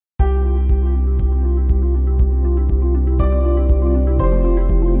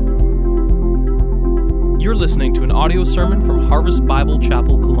listening to an audio sermon from Harvest Bible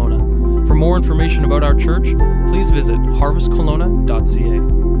Chapel, Kelowna. For more information about our church, please visit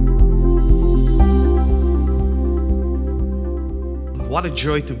harvestkelowna.ca. What a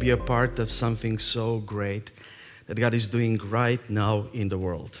joy to be a part of something so great that God is doing right now in the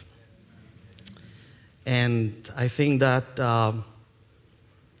world. And I think that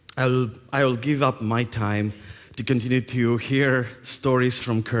I will give up my time to continue to hear stories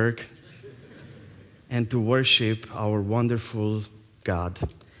from Kirk and to worship our wonderful God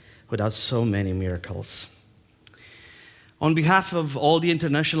who does so many miracles. On behalf of all the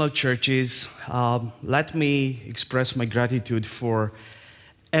international churches, let me express my gratitude for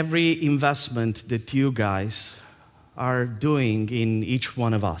every investment that you guys are doing in each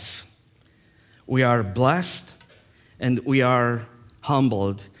one of us. We are blessed and we are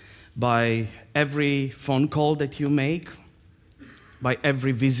humbled by every phone call that you make, by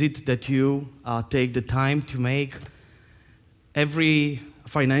every visit that you take the time to make, every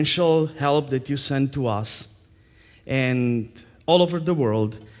financial help that you send to us. And all over the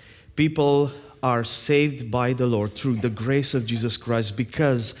world, people are saved by the Lord through the grace of Jesus Christ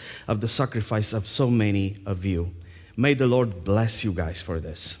because of the sacrifice of so many of you. May the Lord bless you guys for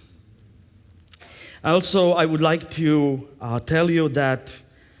this. Also, I would like to tell you that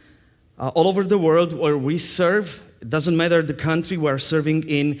all over the world where we serve, it doesn't matter the country we're serving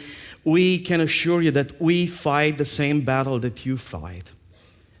in, we can assure you that we fight the same battle that you fight.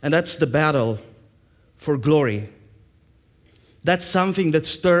 And that's the battle for glory. That's something that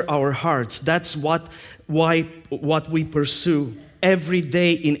stirs our hearts. That's what we pursue every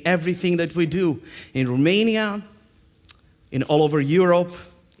day in everything that we do. In Romania, in all over Europe,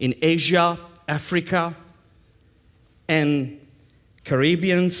 in Asia, Africa, and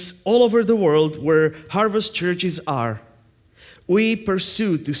Caribbeans, all over the world where Harvest churches are, we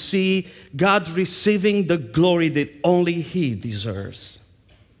pursue to see God receiving the glory that only He deserves.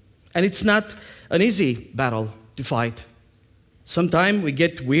 And it's not an easy battle to fight. Sometimes we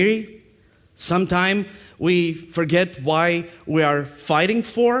get weary. Sometimes we forget why we are fighting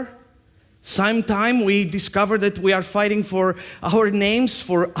for. Sometimes we discover that we are fighting for our names,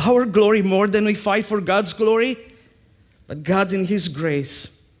 for our glory more than we fight for God's glory. But God in His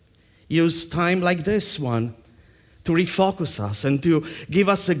grace used time like this one to refocus us and to give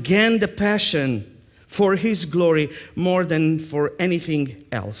us again the passion for His glory more than for anything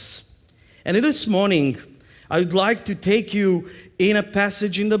else. And this morning, I would like to take you in a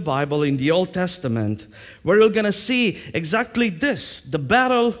passage in the Bible, in the Old Testament, where we're going to see exactly this, the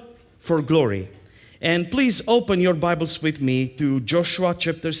battle for glory. And please open your Bibles with me to Joshua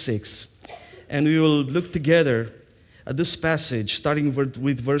chapter 6. And we will look together at this passage, starting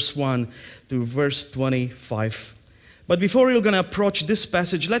with verse 1 to verse 25. But before we're going to approach this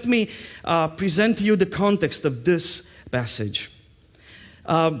passage, let me present to you the context of this passage.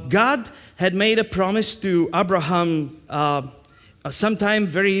 God had made a promise to Abraham sometime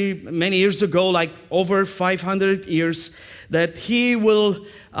very many years ago, like over 500 years, that he will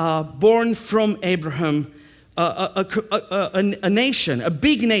born from Abraham a nation, a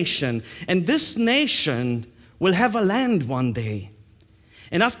big nation, and this nation will have a land one day.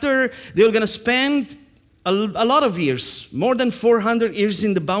 And after they're going to spend a lot of years, more than 400 years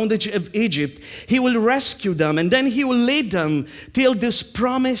in the bondage of Egypt, He will rescue them and then He will lead them till this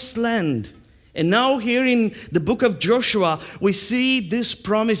promised land. And now here in the book of Joshua, we see this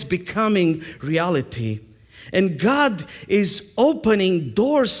promise becoming reality. And God is opening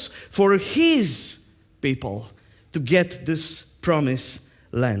doors for His people to get this promised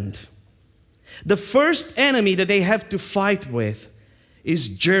land. The first enemy that they have to fight with is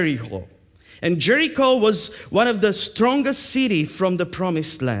Jericho. And Jericho was one of the strongest cities from the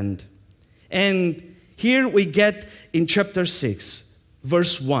promised land. And here we get in chapter 6,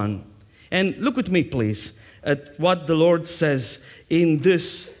 verse 1. And look with me, please, at what the Lord says in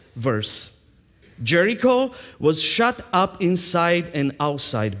this verse. Jericho was shut up inside and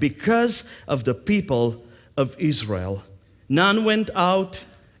outside because of the people of Israel. None went out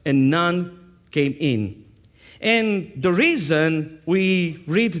and none came in. And the reason we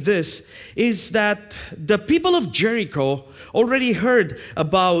read this is that the people of Jericho already heard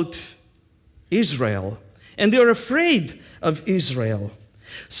about Israel, and they are afraid of Israel.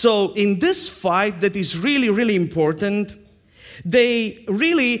 So in this fight that is really, really important, they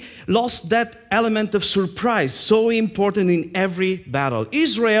really lost that element of surprise, so important in every battle.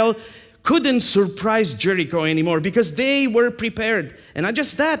 Israel couldn't surprise Jericho anymore because they were prepared. And not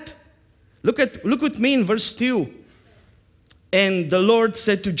just that. Look with me in verse 2. And the Lord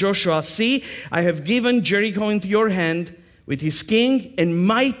said to Joshua, "See, I have given Jericho into your hand with his king and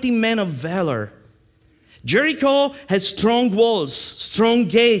mighty men of valor. Jericho has strong walls, strong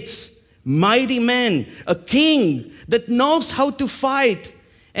gates, mighty men, a king that knows how to fight.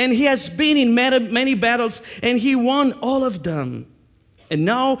 And he has been in many battles, and he won all of them. And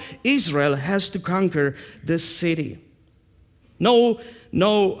now Israel has to conquer this city. No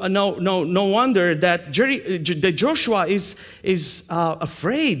wonder that Joshua is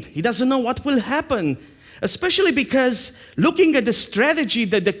afraid. He doesn't know what will happen. Especially because looking at the strategy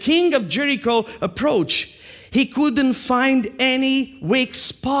that the king of Jericho approached, he couldn't find any weak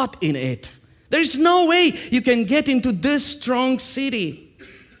spot in it. There's no way you can get into this strong city.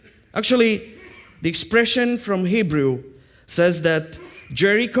 Actually, the expression from Hebrew says that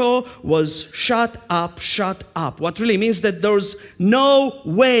Jericho was shut up. What really means that there's no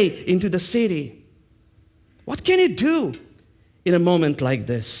way into the city. What can you do in a moment like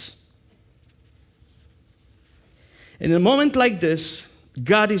this? In a moment like this,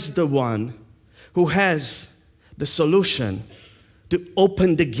 God is the one who has the solution to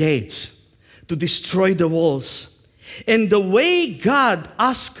open the gates, to destroy the walls. And the way God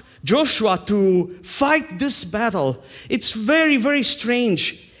asked Joshua to fight this battle, it's very, very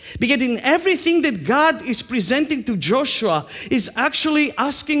strange. Because in everything that God is presenting to Joshua, is actually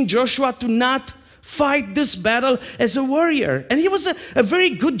asking Joshua to not fight this battle as a warrior. And he was a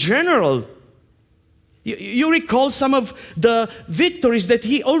very good general. You recall some of the victories that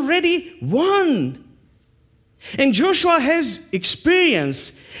he already won. And Joshua has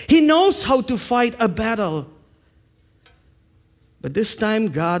experience. He knows how to fight a battle. But this time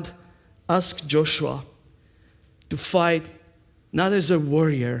God asked Joshua to fight not as a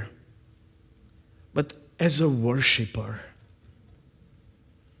warrior, but as a worshiper.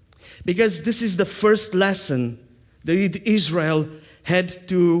 Because this is the first lesson that Israel had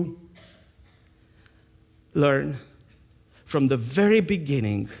to learn from the very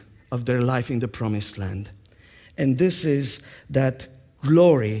beginning of their life in the Promised Land. And this is that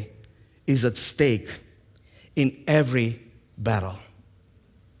glory is at stake in every battle.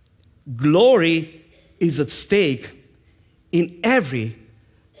 Glory is at stake in every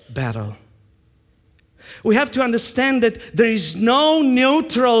battle. We have to understand that there is no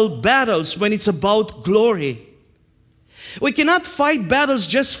neutral battles when it's about glory. We cannot fight battles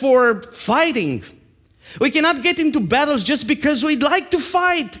just for fighting. We cannot get into battles just because we'd like to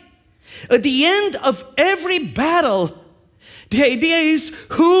fight. At the end of every battle, the idea is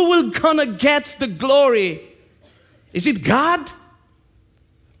who will gonna get the glory? Is it God?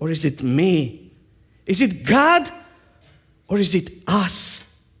 Or is it me? Is it God? Or is it us?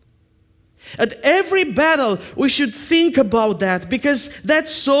 At every battle, we should think about that because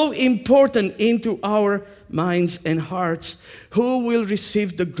that's so important into our minds and hearts. Who will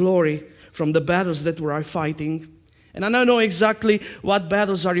receive the glory from the battles that we are fighting? And I don't know exactly what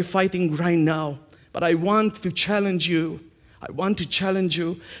battles are you fighting right now, but I want to challenge you. I want to challenge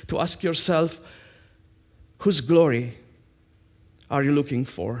you to ask yourself, whose glory are you looking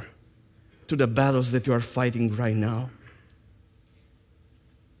for to the battles that you are fighting right now?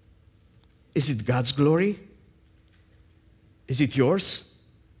 Is it God's glory? Is it yours?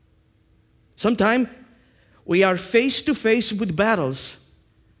 Sometimes we are face to face with battles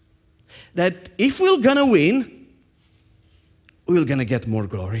that if we're gonna win, we're gonna get more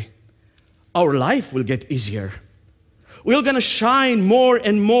glory. Our life will get easier. We're gonna shine more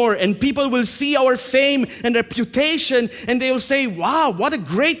and more, and people will see our fame and reputation, and they will say, wow, what a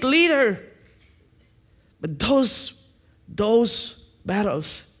great leader. But those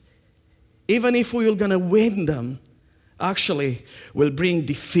battles, even if we're gonna win them, actually will bring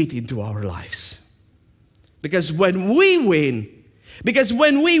defeat into our lives. Because when we win, because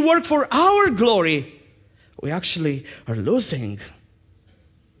when we work for our glory, we actually are losing.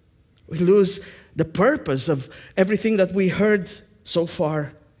 We lose the purpose of everything that we heard so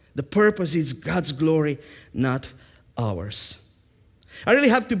far. The purpose is God's glory, not ours. I really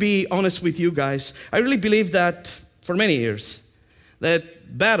have to be honest with you guys. I really believe that for many years,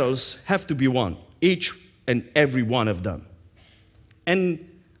 that battles have to be won, each and every one of them.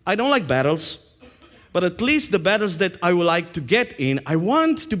 And I don't like battles, but at least the battles that I would like to get in, I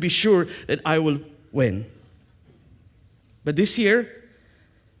want to be sure that I will win. But this year,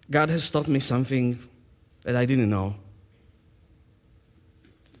 God has taught me something that I didn't know.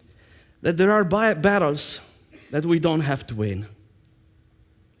 That there are battles that we don't have to win.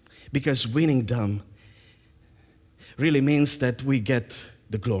 Because winning them really means that we get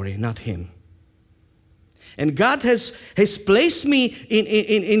the glory, not Him. And God has placed me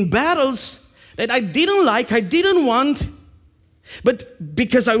in battles that I didn't like, I didn't want. But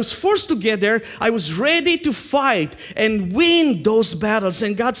because I was forced to get there, I was ready to fight and win those battles.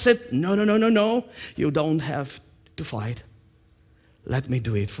 And God said, no, no, no, no, no. You don't have to fight. Let me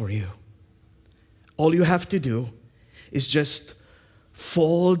do it for you. All you have to do is just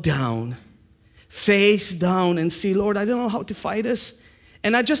fall down, face down, and say, Lord, I don't know how to fight this.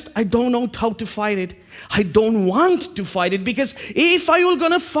 And I don't know how to fight it. I don't want to fight it, because if I were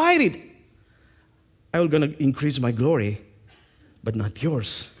going to fight it, I was going to increase my glory, but not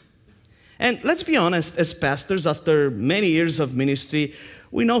yours. And let's be honest, as pastors, after many years of ministry,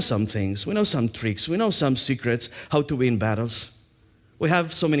 we know some things. We know some tricks. We know some secrets how to win battles. We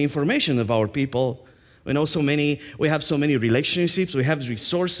have so many information of our people. We have so many relationships. We have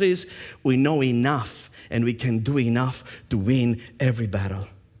resources. We know enough, and we can do enough to win every battle.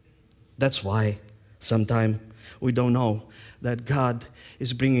 That's why sometimes we don't know that God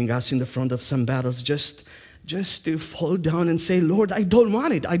is bringing us in the front of some battles just to fall down and say, Lord, I don't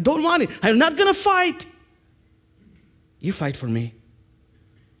want it. I don't want it. I'm not going to fight. You fight for me.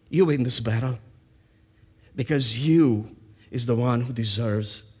 You win this battle, because you is the one who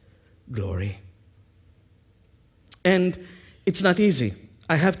deserves glory. And it's not easy.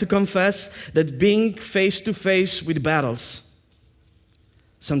 I have to confess that being face to face with battles,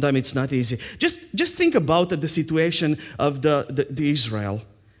 sometimes it's not easy. Just think about the situation of the Israel.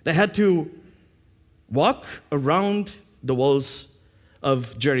 They had to walk around the walls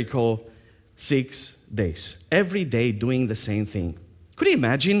of Jericho 6 days, every day doing the same thing. Could you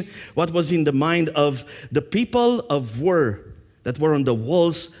imagine what was in the mind of the people of war that were on the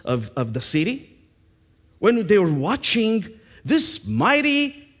walls of the city? When they were watching this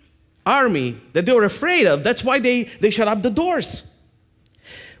mighty army that they were afraid of. That's why they shut up the doors.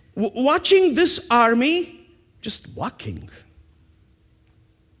 Watching this army just walking.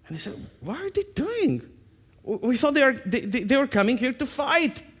 And they said, what are they doing? We thought they were coming here to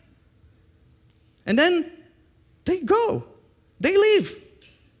fight. And then they go. They leave.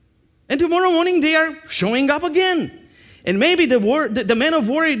 And tomorrow morning they are showing up again. And maybe the men of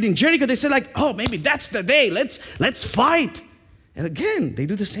war in Jericho, they said like, oh, maybe that's the day. Let's fight. And again, they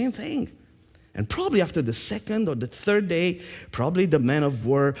do the same thing. And probably after the second or the third day, probably the men of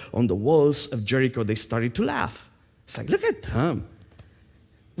war on the walls of Jericho, they started to laugh. It's like, look at them.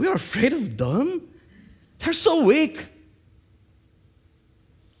 We are afraid of them. They're so weak.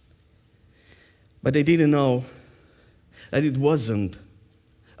 But they didn't know that it wasn't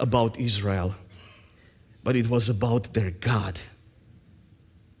about Israel, but it was about their God.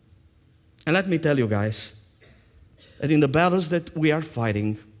 And let me tell you guys, that in the battles that we are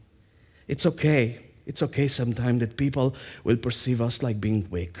fighting, it's okay. It's okay sometimes that people will perceive us like being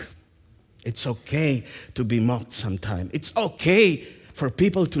weak. It's okay to be mocked sometimes. It's okay for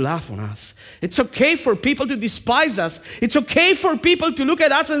people to laugh on us. It's okay for people to despise us. It's okay for people to look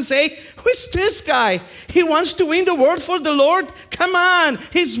at us and say, who is this guy? He wants to win the world for the Lord? Come on,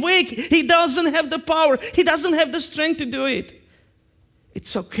 he's weak. He doesn't have the power. He doesn't have the strength to do it.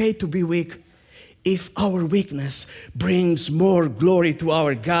 It's okay to be weak if our weakness brings more glory to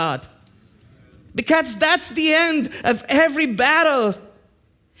our God. Because that's the end of every battle.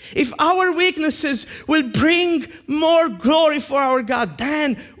 If our weaknesses will bring more glory for our God,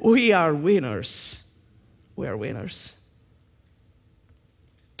 then we are winners. We are winners.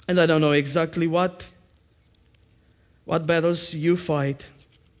 And I don't know exactly what battles you fight,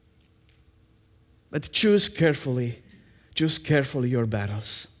 but choose carefully your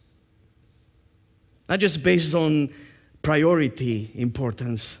battles. Not just based on priority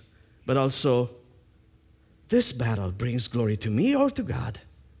importance, but also this battle brings glory to me or to God,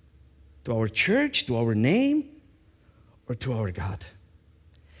 to our church, to our name, or to our God.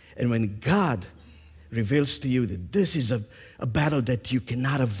 And when God reveals to you that this is a battle that you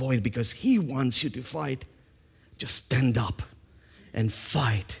cannot avoid because He wants you to fight, just stand up and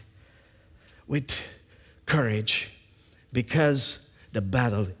fight with courage, because the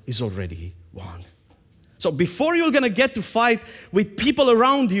battle is already won. So before you're going to get to fight with people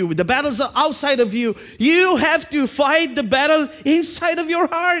around you, with the battles outside of you, you have to fight the battle inside of your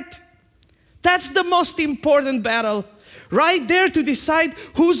heart. That's the most important battle. Right there to decide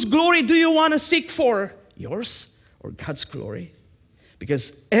whose glory do you want to seek for? Yours or God's glory?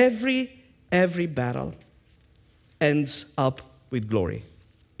 Because every battle ends up with glory,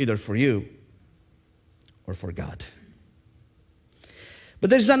 either for you or for God. But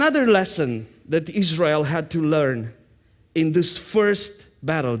there's another lesson that Israel had to learn in this first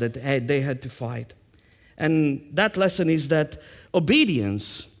battle that they had to fight. And that lesson is that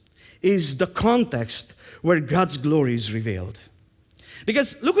obedience is the context where God's glory is revealed.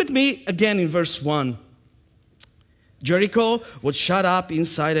 Because look with me again in verse 1. Jericho was shut up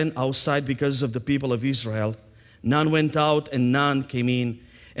inside and outside because of the people of Israel. None went out and none came in.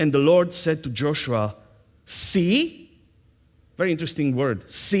 And the Lord said to Joshua, see, very interesting word,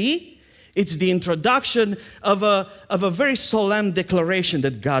 see, it's the introduction of a very solemn declaration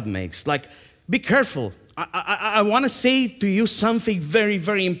that God makes. Like, be careful. I want to say to you something very,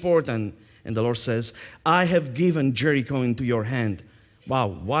 very important. And the Lord says, I have given Jericho into your hand. Wow,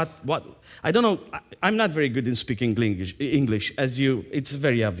 what? I don't know. I'm not very good in speaking English, as you, it's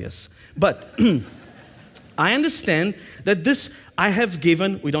very obvious. But I understand that this I have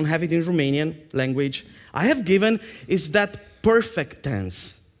given, we don't have it in Romanian language, I have given is that perfect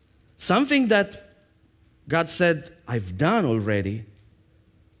tense. Something that God said, I've done already,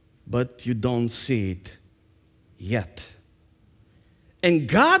 but you don't see it yet. And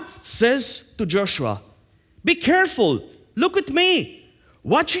God says to Joshua, be careful, look at me,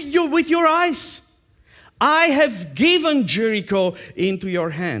 watch it with your eyes. I have given Jericho into your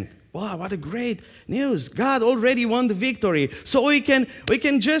hand. Wow, what a great news. God already won the victory. So we can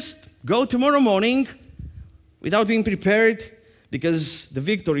just go tomorrow morning without being prepared, because the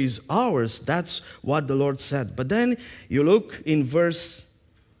victory is ours. That's what the Lord said. But then you look in verse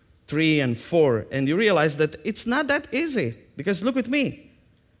 3 and 4, and you realize that it's not that easy. Because look at me.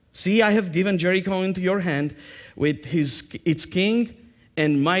 See, I have given Jericho into your hand with its king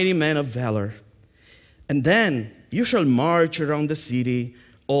and mighty men of valor. And then you shall march around the city,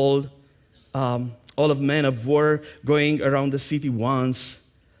 all of men of war going around the city once.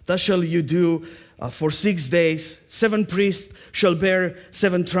 Thus shall you do for 6 days. 7 priests shall bear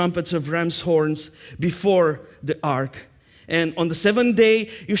 7 trumpets of ram's horns before the ark. And on the 7th day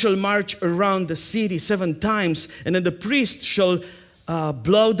you shall march around the city 7 times. And then the priest shall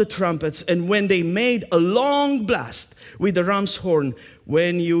blow the trumpets. And when they made a long blast with the ram's horn,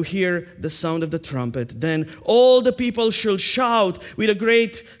 when you hear the sound of the trumpet, then all the people shall shout with a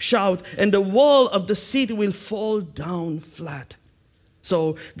great shout, and the wall of the city will fall down flat.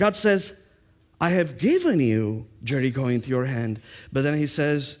 So God says, I have given you Jericho into your hand. But then he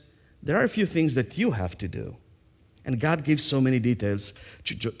says, there are a few things that you have to do. And God gives so many details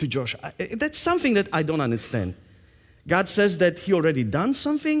to Joshua. That's something that I don't understand. God says that he already done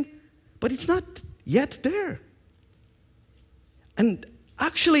something, but it's not yet there. And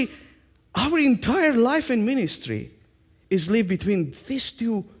actually, our entire life and ministry is lived between these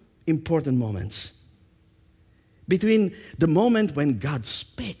two important moments. Between the moment when God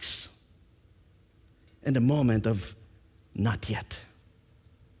speaks and the moment of not yet.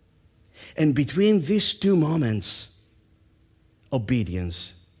 And between these two moments,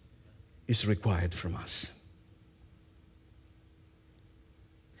 obedience is required from us.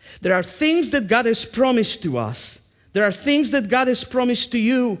 There are things that God has promised to us. There are things that God has promised to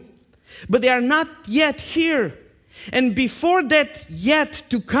you, but they are not yet here. And before that yet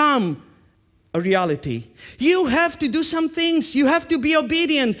to come a reality, you have to do some things. You have to be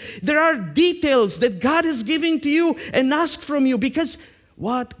obedient. There are details that God is giving to you and ask from you, because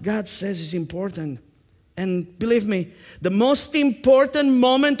what God says is important. And believe me, the most important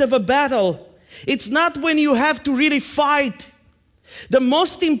moment of a battle, it's not when you have to really fight. The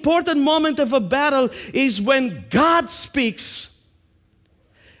most important moment of a battle is when God speaks.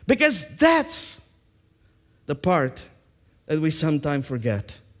 Because that's the part that we sometimes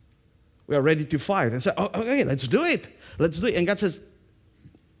forget. We are ready to fight and say, oh, okay, let's do it. Let's do it. And God says,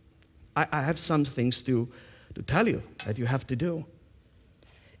 I have some things to tell you that you have to do.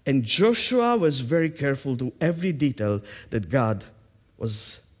 And Joshua was very careful to every detail that God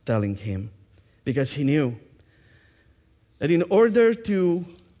was telling him, because he knew that in order to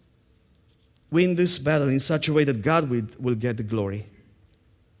win this battle in such a way that God will get the glory,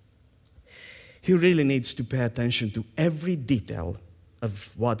 he really needs to pay attention to every detail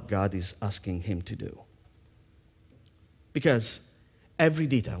of what God is asking him to do. Because every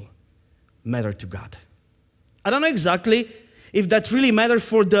detail matters to God. I don't know exactly if that really matters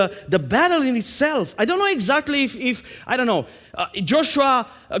for the battle in itself. I don't know exactly if I don't know, Joshua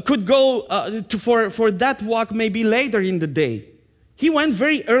could go for that walk maybe later in the day. He went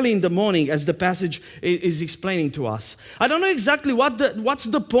very early in the morning, as the passage is explaining to us. I don't know exactly what's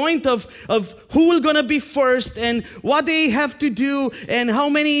the point of who will gonna be first and what they have to do and how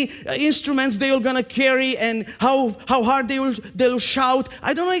many instruments they are gonna carry and how hard they'll shout.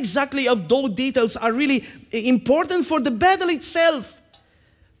 I don't know exactly if those details are really important for the battle itself,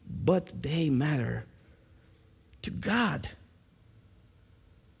 but they matter to God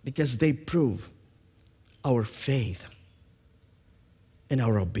because they prove our faith and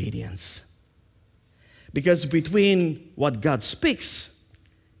our obedience. Because between what God speaks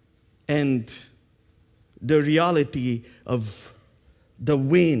and the reality of the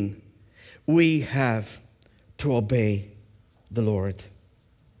win, we have to obey the Lord.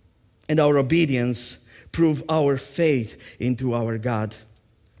 And our obedience prove our faith into our God.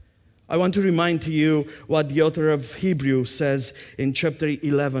 I want to remind to you what the author of Hebrews says in chapter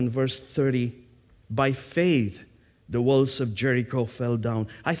 11, verse 30. By faith, the walls of Jericho fell down.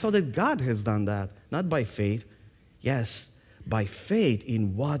 I thought that God has done that, not by faith. Yes, by faith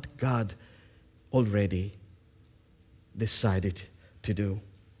in what God already decided to do.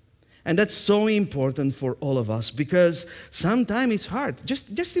 And that's so important for all of us because sometimes it's hard.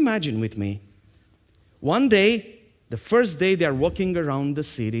 Just imagine with me. One day, the first day, they are walking around the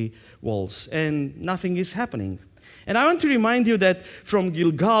city walls and nothing is happening. And I want to remind you that from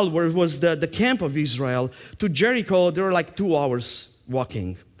Gilgal, where it was the camp of Israel, to Jericho, there were like 2 hours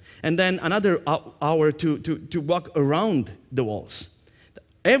walking. And then another hour to walk around the walls.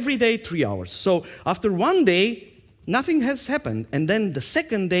 Every day, 3 hours. So after one day, nothing has happened. And then the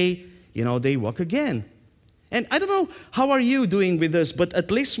second day, they walk again. And I don't know how are you doing with this, but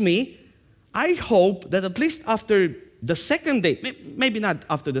at least me, I hope that at least after the second day, maybe not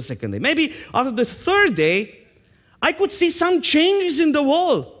after the second day, maybe after the third day, I could see some changes in the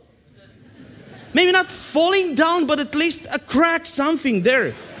wall. Maybe not falling down, but at least a crack, something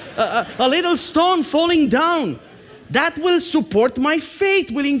there. A little stone falling down. That will support my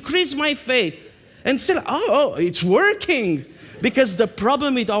faith, will increase my faith. And still, it's working. Because the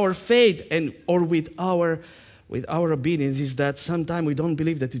problem with our faith or with our obedience is that sometimes we don't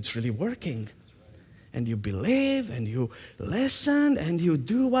believe that it's really working. And you believe and you listen and you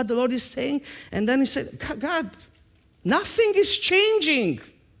do what the Lord is saying. And then you say, God, nothing is changing.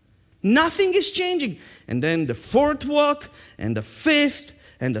 Nothing is changing. And then the fourth walk and the fifth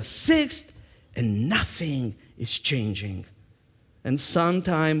and the sixth, and nothing is changing. And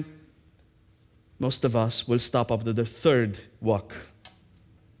sometime, most of us will stop after the third walk.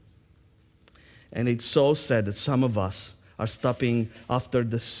 And it's so sad that some of us are stopping after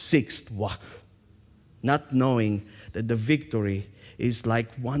the sixth walk, not knowing that the victory is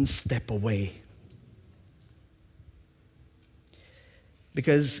like one step away.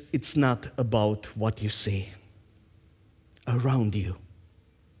 Because it's not about what you see around you.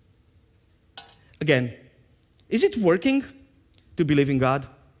 Again, is it working to believe in God?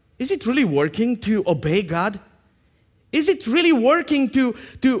 Is it really working to obey God? Is it really working to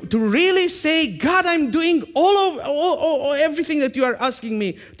really say, God, I'm doing everything that you are asking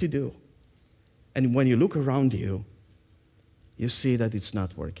me to do? And when you look around you, you see that it's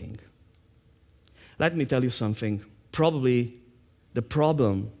not working. Let me tell you something. Probably the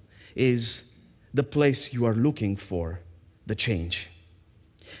problem is the place you are looking for the change.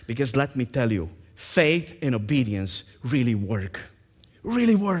 Because let me tell you, faith and obedience really work.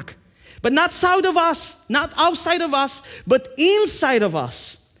 Really work. But not outside of us, not outside of us, but inside of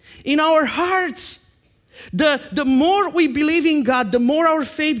us, in our hearts. The more we believe in God, the more our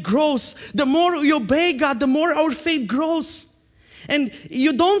faith grows. The more we obey God, the more our faith grows. And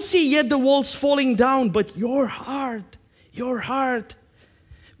you don't see yet the walls falling down, but your heart,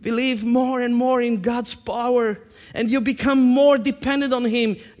 believe more and more in God's power. And you become more dependent on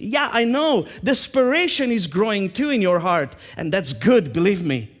Him. Yeah, I know. Desperation is growing too in your heart. And that's good, believe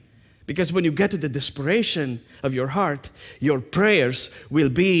me. Because when you get to the desperation of your heart, your prayers will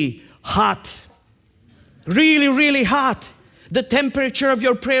be hot. Really, really hot. The temperature of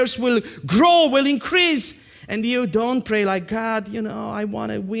your prayers will grow, will increase. And you don't pray like, God, I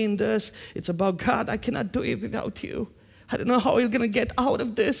want to win this. It's about God. I cannot do it without you. I don't know how you're going to get out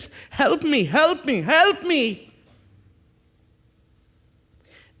of this. Help me, help me, help me.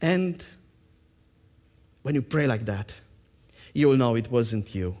 And when you pray like that, you will know it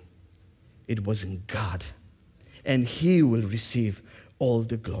wasn't you. It wasn't God. And He will receive all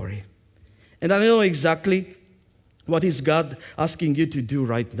the glory. And I know exactly what is God asking you to do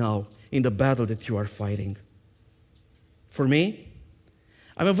right now in the battle that you are fighting. For me,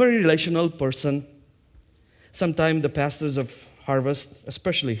 I'm a very relational person. Sometimes the pastors of Harvest,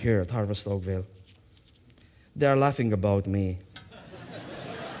 especially here at Harvest Oakville, they are laughing about me.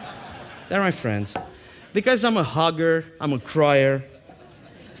 They're my friends. Because I'm a hugger, I'm a crier.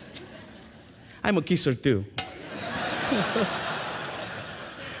 I'm a kisser too.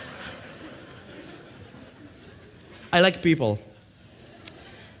 I like people.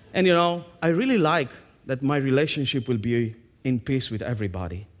 And I really like that my relationship will be in peace with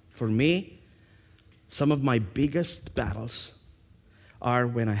everybody. For me, some of my biggest battles are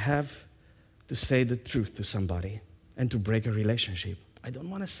when I have to say the truth to somebody and to break a relationship. I don't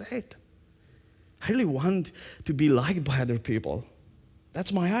want to say it. I really want to be liked by other people.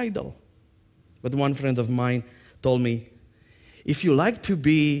 That's my idol. But one friend of mine told me, if you like to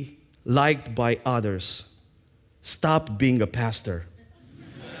be liked by others, stop being a pastor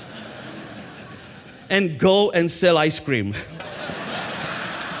and go and sell ice cream.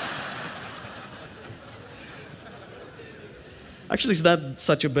 Actually, it's not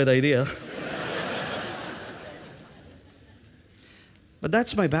such a bad idea. But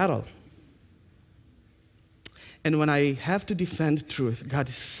that's my battle. And when I have to defend truth, God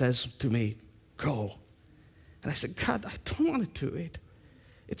says to me, go. And I said, God, I don't want to do it.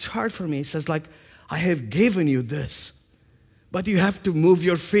 It's hard for me. He says, like, I have given you this, but you have to move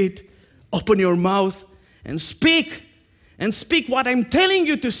your feet, open your mouth, and speak. And speak what I'm telling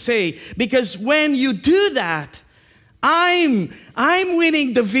you to say. Because when you do that, I'm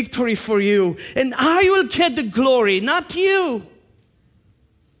winning the victory for you. And I will get the glory, not you.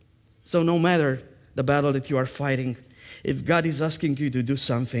 So no matter the battle that you are fighting, if God is asking you to do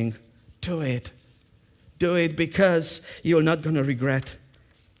something, do it. Do it, because you're not going to regret.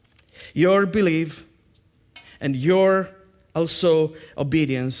 Your belief and your also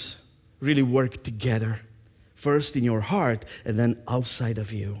obedience really work together. First in your heart and then outside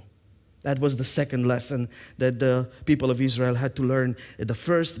of you. That was the second lesson that the people of Israel had to learn at the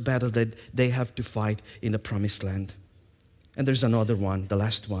first battle that they have to fight in the Promised Land. And there's another one, the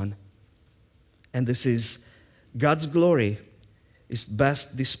last one. And this is, God's glory is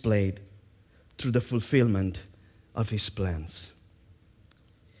best displayed through the fulfillment of His plans.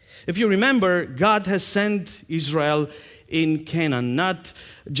 If you remember, God has sent Israel in Canaan, not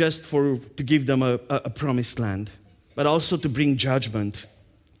just to give them a promised land, but also to bring judgment.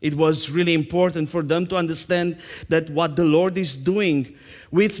 It was really important for them to understand that what the Lord is doing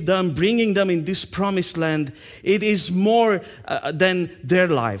with them, bringing them in this promised land, it is more than their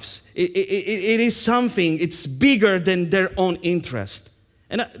lives. It is something, it's bigger than their own interest.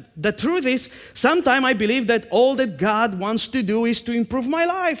 And the truth is, sometimes I believe that all that God wants to do is to improve my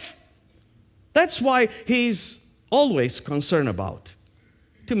life. That's why He's always concerned about.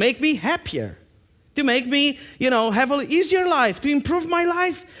 To make me happier. To make me, have an easier life. To improve my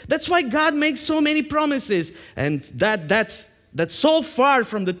life. That's why God makes so many promises. And that's so far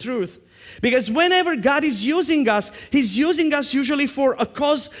from the truth. Because whenever God is using us, He's using us usually for a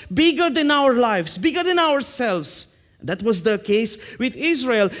cause bigger than our lives, bigger than ourselves. That was the case with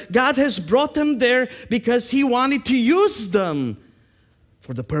Israel. God has brought them there because He wanted to use them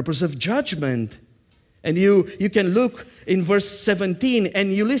for the purpose of judgment. And you can look in verse 17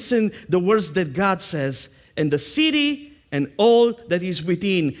 and you listen the words that God says. And the city and all that is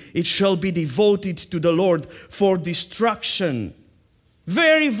within, it shall be devoted to the Lord for destruction.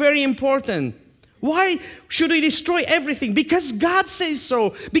 Very, very important. Why should we destroy everything? Because God says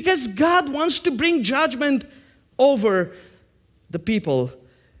so. Because God wants to bring judgment over the people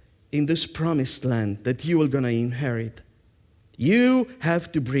in this promised land that you are going to inherit. You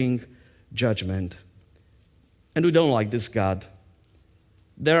have to bring judgment. And we don't like this God.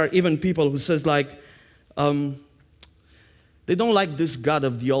 There are even people who says they don't like this God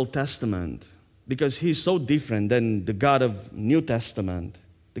of the Old Testament because He's so different than the God of New Testament.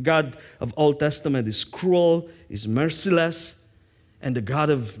 The God of Old Testament is cruel, is merciless, and the God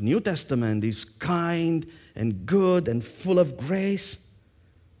of New Testament is kind and good and full of grace.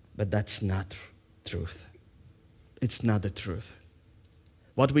 But that's not truth. It's not the truth.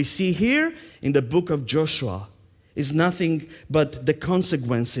 What we see here in the book of Joshua is nothing but the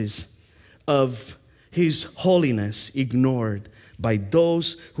consequences of His holiness ignored by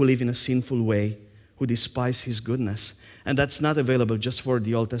those who live in a sinful way, who despise His goodness. And that's not available just for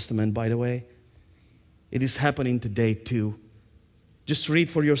the Old Testament, by the way. It is happening today too. Just read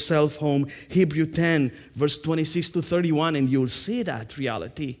for yourself home Hebrew 10, verse 26 to 31, and you'll see that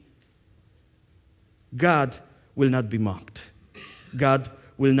reality. God will not be mocked. God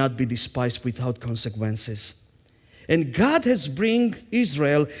will not be despised without consequences. And God has bring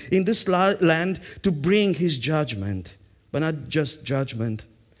Israel in this land to bring His judgment, but not just judgment.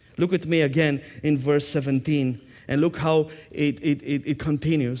 Look with me again in verse 17, and look how it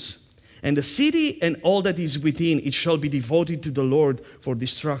continues. And the city and all that is within, it shall be devoted to the Lord for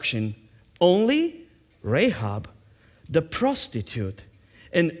destruction. Only Rahab, the prostitute,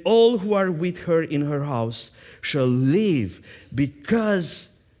 and all who are with her in her house shall live, because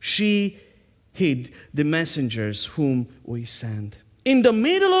she hid the messengers whom we sent. In the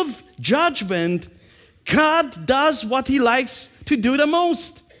middle of judgment, God does what He likes to do the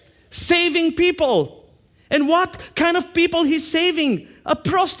most, saving people. And what kind of people He's saving? A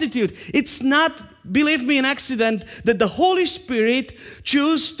prostitute. It's not believe me, an accident that the Holy Spirit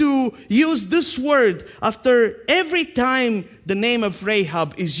chose to use this word after every time the name of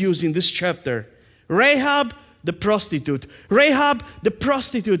Rahab is used in this chapter. Rahab, the prostitute. Rahab, the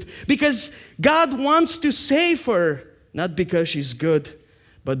prostitute. Because God wants to save her, not because she's good,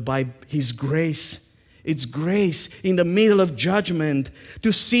 but by His grace. It's grace in the middle of judgment,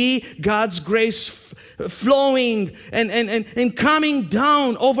 to see God's grace flowing and coming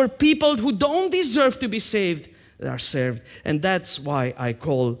down over people who don't deserve to be saved, that are saved. And that's why I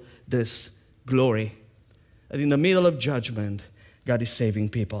call this glory. That in the middle of judgment, God is saving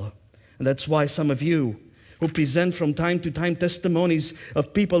people. And that's why some of you who present from time to time testimonies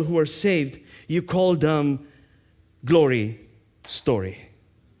of people who are saved, you call them glory story.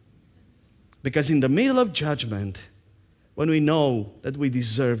 Because in the middle of judgment, when we know that we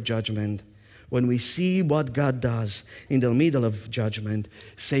deserve judgment, when we see what God does in the middle of judgment,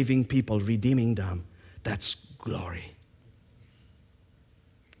 saving people, redeeming them, that's glory.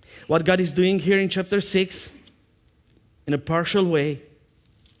 What God is doing here in chapter 6, in a partial way,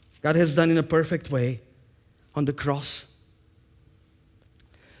 God has done in a perfect way on the cross.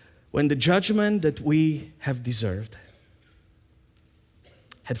 When the judgment that we have deserved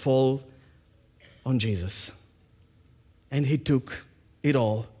had fallen on Jesus, and He took it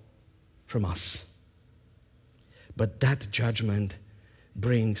all from us. But that judgment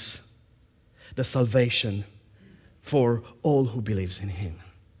brings the salvation for all who believes in Him.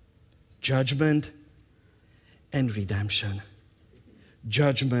 Judgment and redemption.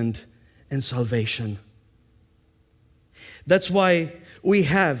 Judgment and salvation. That's why we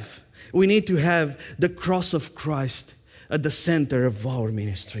need to have the cross of Christ at the center of our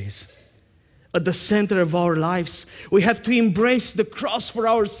ministries. At the center of our lives. We have to embrace the cross for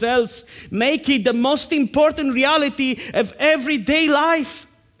ourselves. Make it the most important reality of everyday life.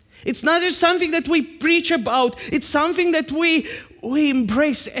 It's not just something that we preach about. It's something that we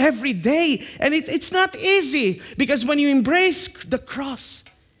embrace every day. And it's not easy. Because when you embrace the cross,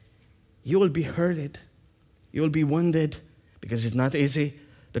 you will be hurted. You will be wounded. Because it's not easy.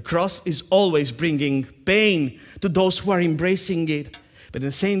 The cross is always bringing pain to those who are embracing it. But at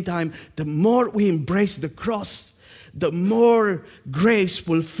the same time, the more we embrace the cross, the more grace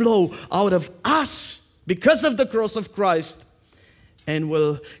will flow out of us because of the cross of Christ. And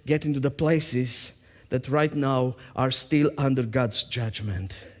we'll get into the places that right now are still under God's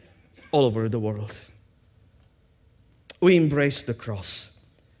judgment all over the world. We embrace the cross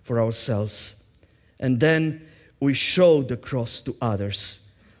for ourselves. And then we show the cross to others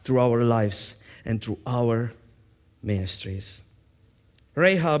through our lives and through our ministries.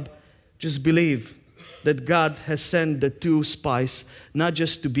 Rahab just believed that God has sent the two spies, not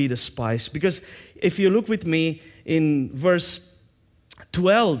just to be the spies. Because if you look with me in verse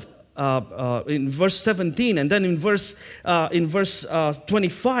 12, in verse 17, and then in verse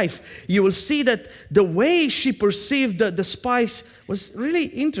 25, you will see that the way she perceived the spies was really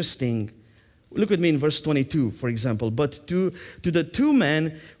interesting. Look at me in verse 22, for example. But to the two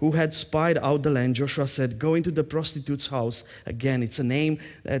men who had spied out the land, Joshua said, go into the prostitute's house. Again, it's a name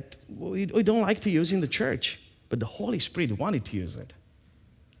that we don't like to use in the church. But the Holy Spirit wanted to use it.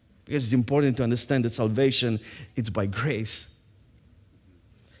 Because it's important to understand that salvation, it's by grace.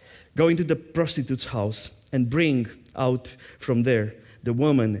 Go into the prostitute's house and bring out from there the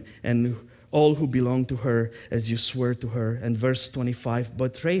woman and all who belong to her, as you swear to her. And verse 25,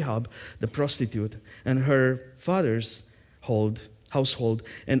 but Rahab, the prostitute, and her father's household,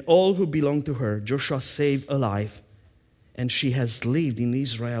 and all who belong to her, Joshua saved alive. And she has lived in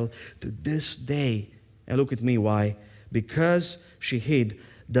Israel to this day. And look at me, why? Because she hid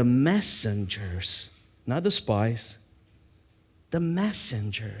the messengers, not the spies, the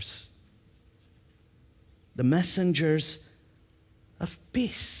messengers of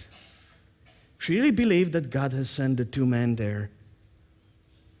peace. She really believed that God has sent the two men there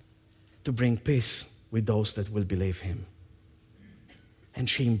to bring peace with those that will believe Him. And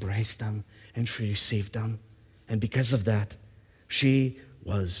she embraced them and she received them. And because of that, she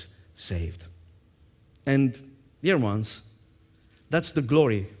was saved. And dear ones, that's the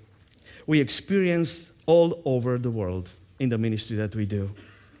glory we experience all over the world in the ministry that we do.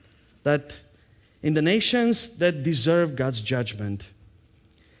 That in the nations that deserve God's judgment,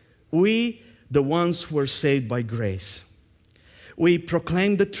 we, the ones who are saved by grace, we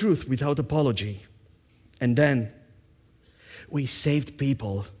proclaim the truth without apology. And then we saved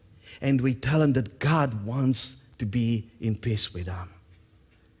people and we tell them that God wants to be in peace with them.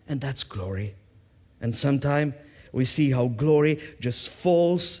 And that's glory. And sometimes we see how glory just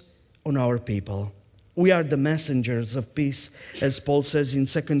falls on our people, We are the messengers of peace, as Paul says in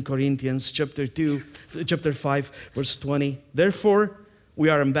 2 Corinthians chapter 5, verse 20. Therefore, we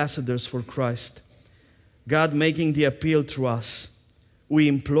are ambassadors for Christ, God making the appeal through us. We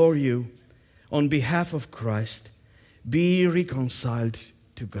implore you, on behalf of Christ, be reconciled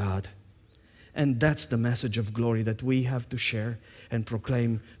to God. And that's the message of glory that we have to share and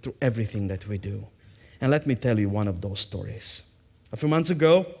proclaim through everything that we do. And let me tell you one of those stories. A few months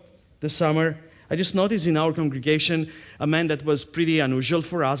ago, this summer, I just noticed in our congregation a man that was pretty unusual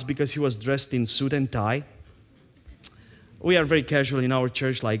for us because he was dressed in suit and tie. We are very casual in our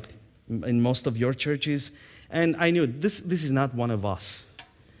church, like in most of your churches. And I knew this is not one of us.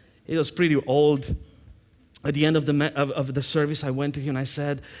 He was pretty old. At the end of the service, I went to him and I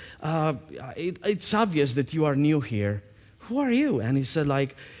said, it's obvious that you are new here. Who are you? And he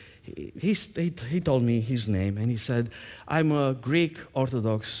said, he told me his name. And he said, I'm a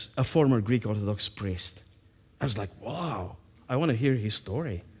former Greek Orthodox priest. I was like, wow, I want to hear his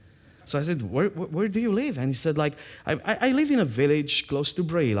story. So I said, where do you live? And he said, I live in a village close to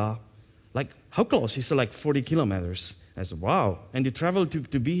Braila. Like, how close? He said, 40 kilometers. I said, wow. And you traveled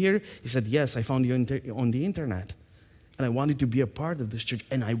to be here? He said, yes, I found you on the internet. And I wanted to be a part of this church.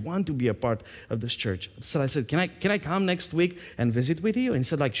 And I want to be a part of this church. So I said, can I come next week and visit with you? And he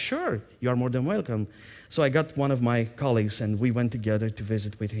said, sure, you are more than welcome. So I got one of my colleagues and we went together to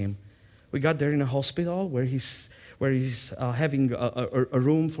visit with him. We got there in a hospital where he's having a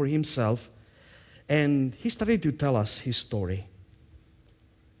room for himself. And he started to tell us his story.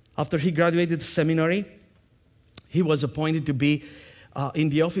 After he graduated seminary, he was appointed to be in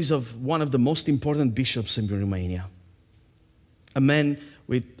the office of one of the most important bishops in Romania, a man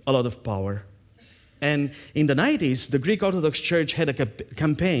with a lot of power. And in the 90s, the Greek Orthodox Church had a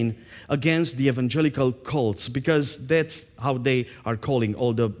campaign against the evangelical cults, because that's how they are calling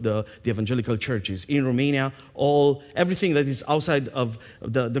all the evangelical churches. In Romania, everything that is outside of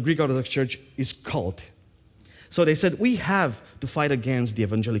the Greek Orthodox Church is cult. So they said, we have to fight against the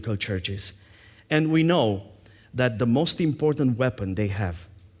evangelical churches. And we know that the most important weapon they have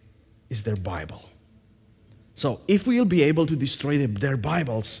is their Bible. So if we'll be able to destroy their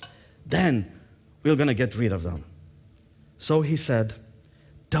Bibles, then we're going to get rid of them. So he said,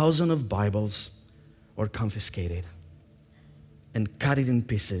 thousands of Bibles were confiscated and cut it in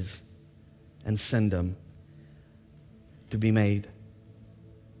pieces and sent them to be made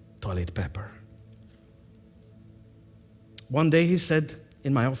toilet paper. One day, he said,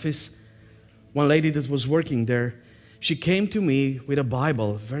 in my office, one lady that was working there, she came to me with a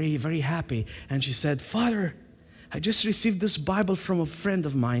Bible, very, very happy. And she said, Father, I just received this Bible from a friend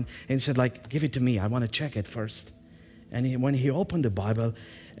of mine. And he said, give it to me. I want to check it first. And when he opened the Bible,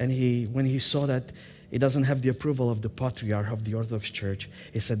 and when he saw that it doesn't have the approval of the patriarch of the Orthodox Church,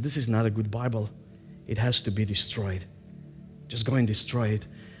 he said, this is not a good Bible. It has to be destroyed. Just go and destroy it.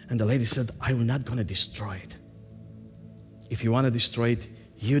 And the lady said, I'm not going to destroy it. If you want to destroy it,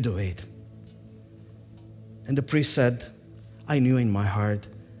 you do it. And the priest said, I knew in my heart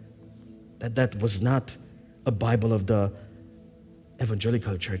that that was not a Bible of the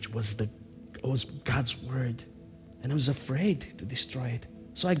evangelical church. It was God's word. And I was afraid to destroy it.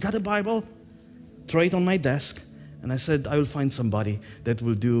 So I got a Bible, throw it on my desk, and I said, I will find somebody that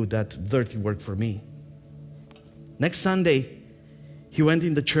will do that dirty work for me. Next Sunday, he went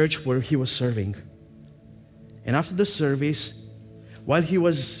in the church where he was serving. And after the service, while he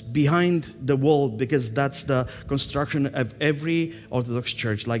was behind the wall, because that's the construction of every Orthodox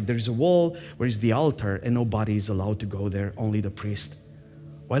church, there is a wall where is the altar and nobody is allowed to go there, only the priest.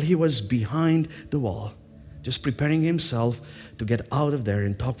 While he was behind the wall, just preparing himself to get out of there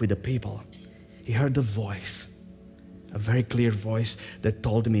and talk with the people, he heard a voice, a very clear voice that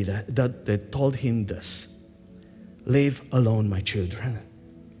told him this: leave alone my children.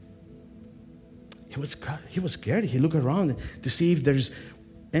 He was scared. He looked around to see if there's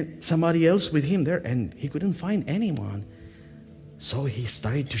somebody else with him there, and he couldn't find anyone. So he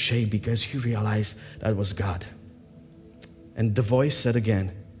started to shake because he realized that was God. And the voice said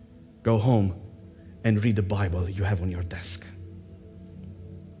again, go home and read the Bible you have on your desk.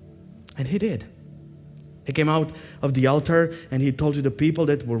 And he did. He came out of the altar and he told to the people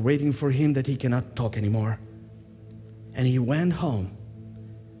that were waiting for him that he cannot talk anymore. And he went home,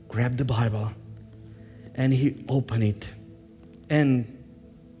 grabbed the Bible, and he opened it. And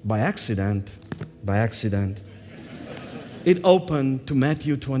by accident, it opened to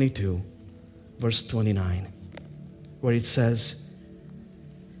Matthew 22, verse 29, where it says,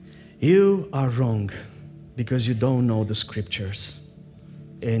 you are wrong because you don't know the scriptures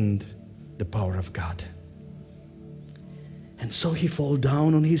and the power of God. And so he fell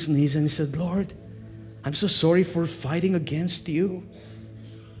down on his knees and he said, Lord, I'm so sorry for fighting against you.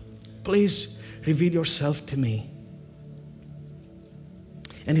 Please reveal yourself to me.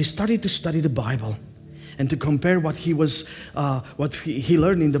 And he started to study the Bible and to compare what he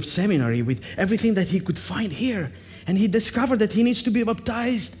learned in the seminary with everything that he could find here. And he discovered that he needs to be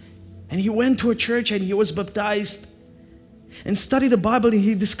baptized. And he went to a church and he was baptized and studied the Bible, and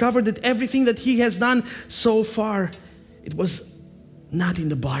he discovered that everything that he has done so far, it was not in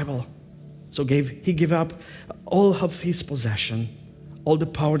the Bible. So he gave up all of his possession, all the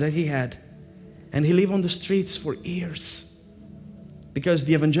power that he had, and he lived on the streets for years because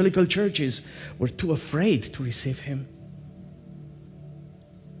the evangelical churches were too afraid to receive him.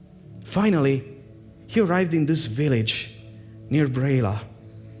 Finally, he arrived in this village near Brela,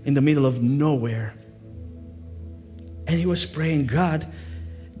 in the middle of nowhere. And he was praying, God,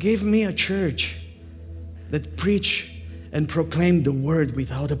 give me a church that preach and proclaim the word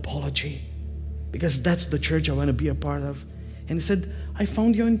without apology, because that's the church I want to be a part of. And he said, I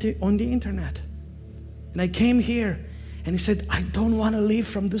found you on the internet. And I came here. And he said, I don't want to leave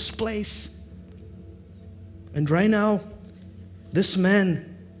from this place. And right now, this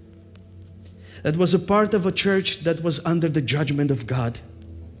man that was a part of a church that was under the judgment of God,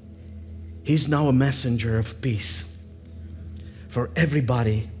 he's now a messenger of peace for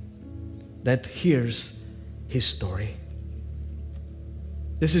everybody that hears his story.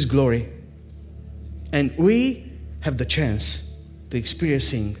 This is glory. And we have the chance to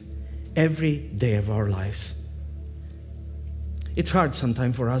experiencing every day of our lives. It's hard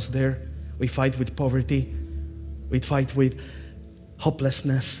sometimes for us there. We fight with poverty. We fight with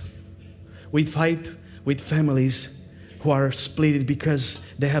hopelessness. We fight with families who are split because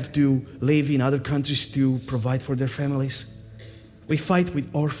they have to live in other countries to provide for their families. We fight with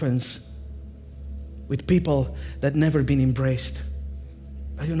orphans, with people that never been embraced.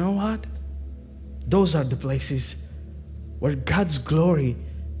 But you know what? Those are the places where God's glory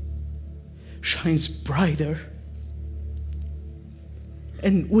shines brighter.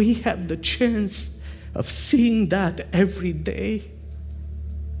 And we have the chance of seeing that every day.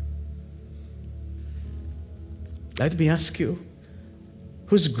 Let me ask you,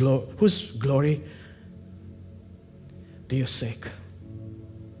 whose glory do you seek?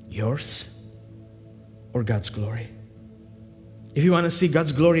 Yours or God's glory? If you want to see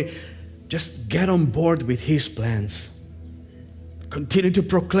God's glory, just get on board with His plans. Continue to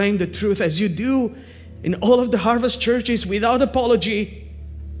proclaim the truth as you do in all of the Harvest churches without apology.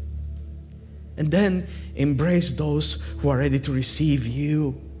 And then embrace those who are ready to receive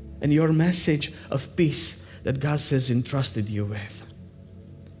you and your message of peace that God has entrusted you with,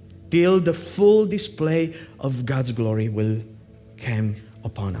 till the full display of God's glory will come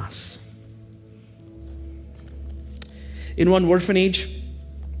upon us. In one orphanage,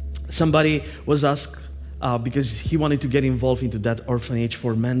 somebody was asked, because he wanted to get involved into that orphanage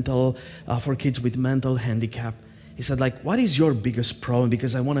for kids with mental handicap. He said, what is your biggest problem?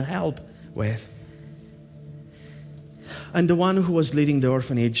 Because I want to help with. And the one who was leading the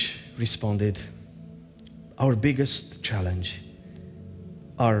orphanage responded, our biggest challenge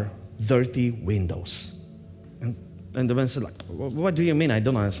are dirty windows. And the man said, what do you mean? I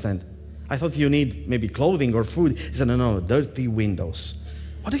don't understand. I thought you need maybe clothing or food. He said, no, dirty windows.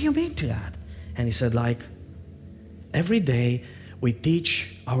 What do you mean to that? And he said, every day we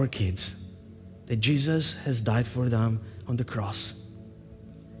teach our kids that Jesus has died for them on the cross.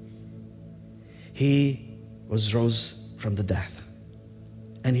 He was rose from the death.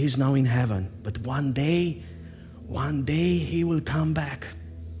 And He's now in heaven. But one day He will come back.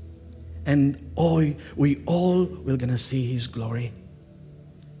 And we all will gonna see His glory.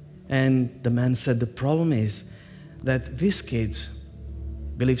 And the man said, the problem is that these kids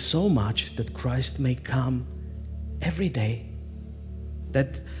believe so much that Christ may come every day,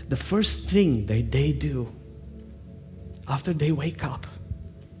 that the first thing that they do after they wake up,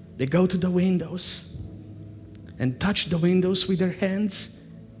 they go to the windows and touch the windows with their hands,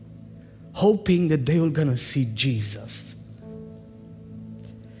 hoping that they are gonna see Jesus.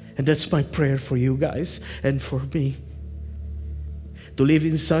 And that's my prayer for you guys and for me, to live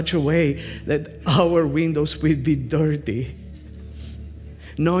in such a way that our windows will be dirty,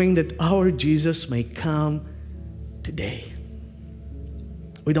 knowing that our Jesus may come today.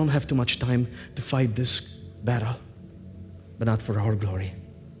 We don't have too much time to fight this battle, but not for our glory,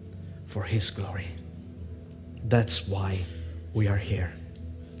 for His glory. That's why we are here.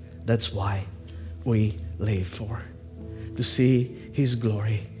 That's why we live for, to see His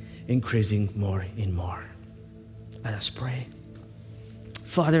glory increasing more and more. Let us pray.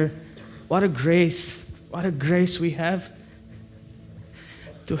 Father, what a grace we have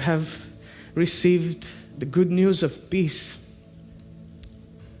to have received the good news of peace.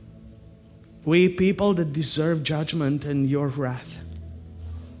 We people that deserve judgment and your wrath.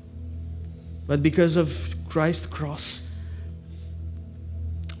 But because of Christ's cross,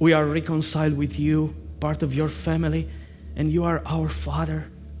 we are reconciled with you, part of your family, and you are our Father.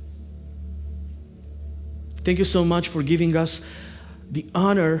 Thank you so much for giving us the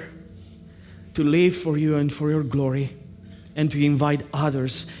honor to live for you and for your glory, and to invite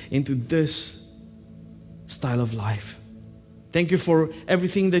others into this style of life. Thank you for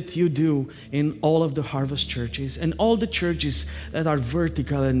everything that you do in all of the Harvest churches and all the churches that are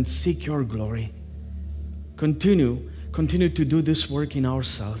vertical and seek your glory. Continue to do this work in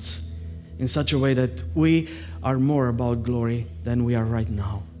ourselves in such a way that we are more about glory than we are right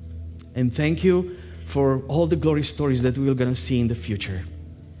now. And thank you for all the glory stories that we're going to see in the future.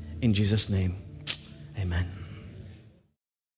 In Jesus' name, amen.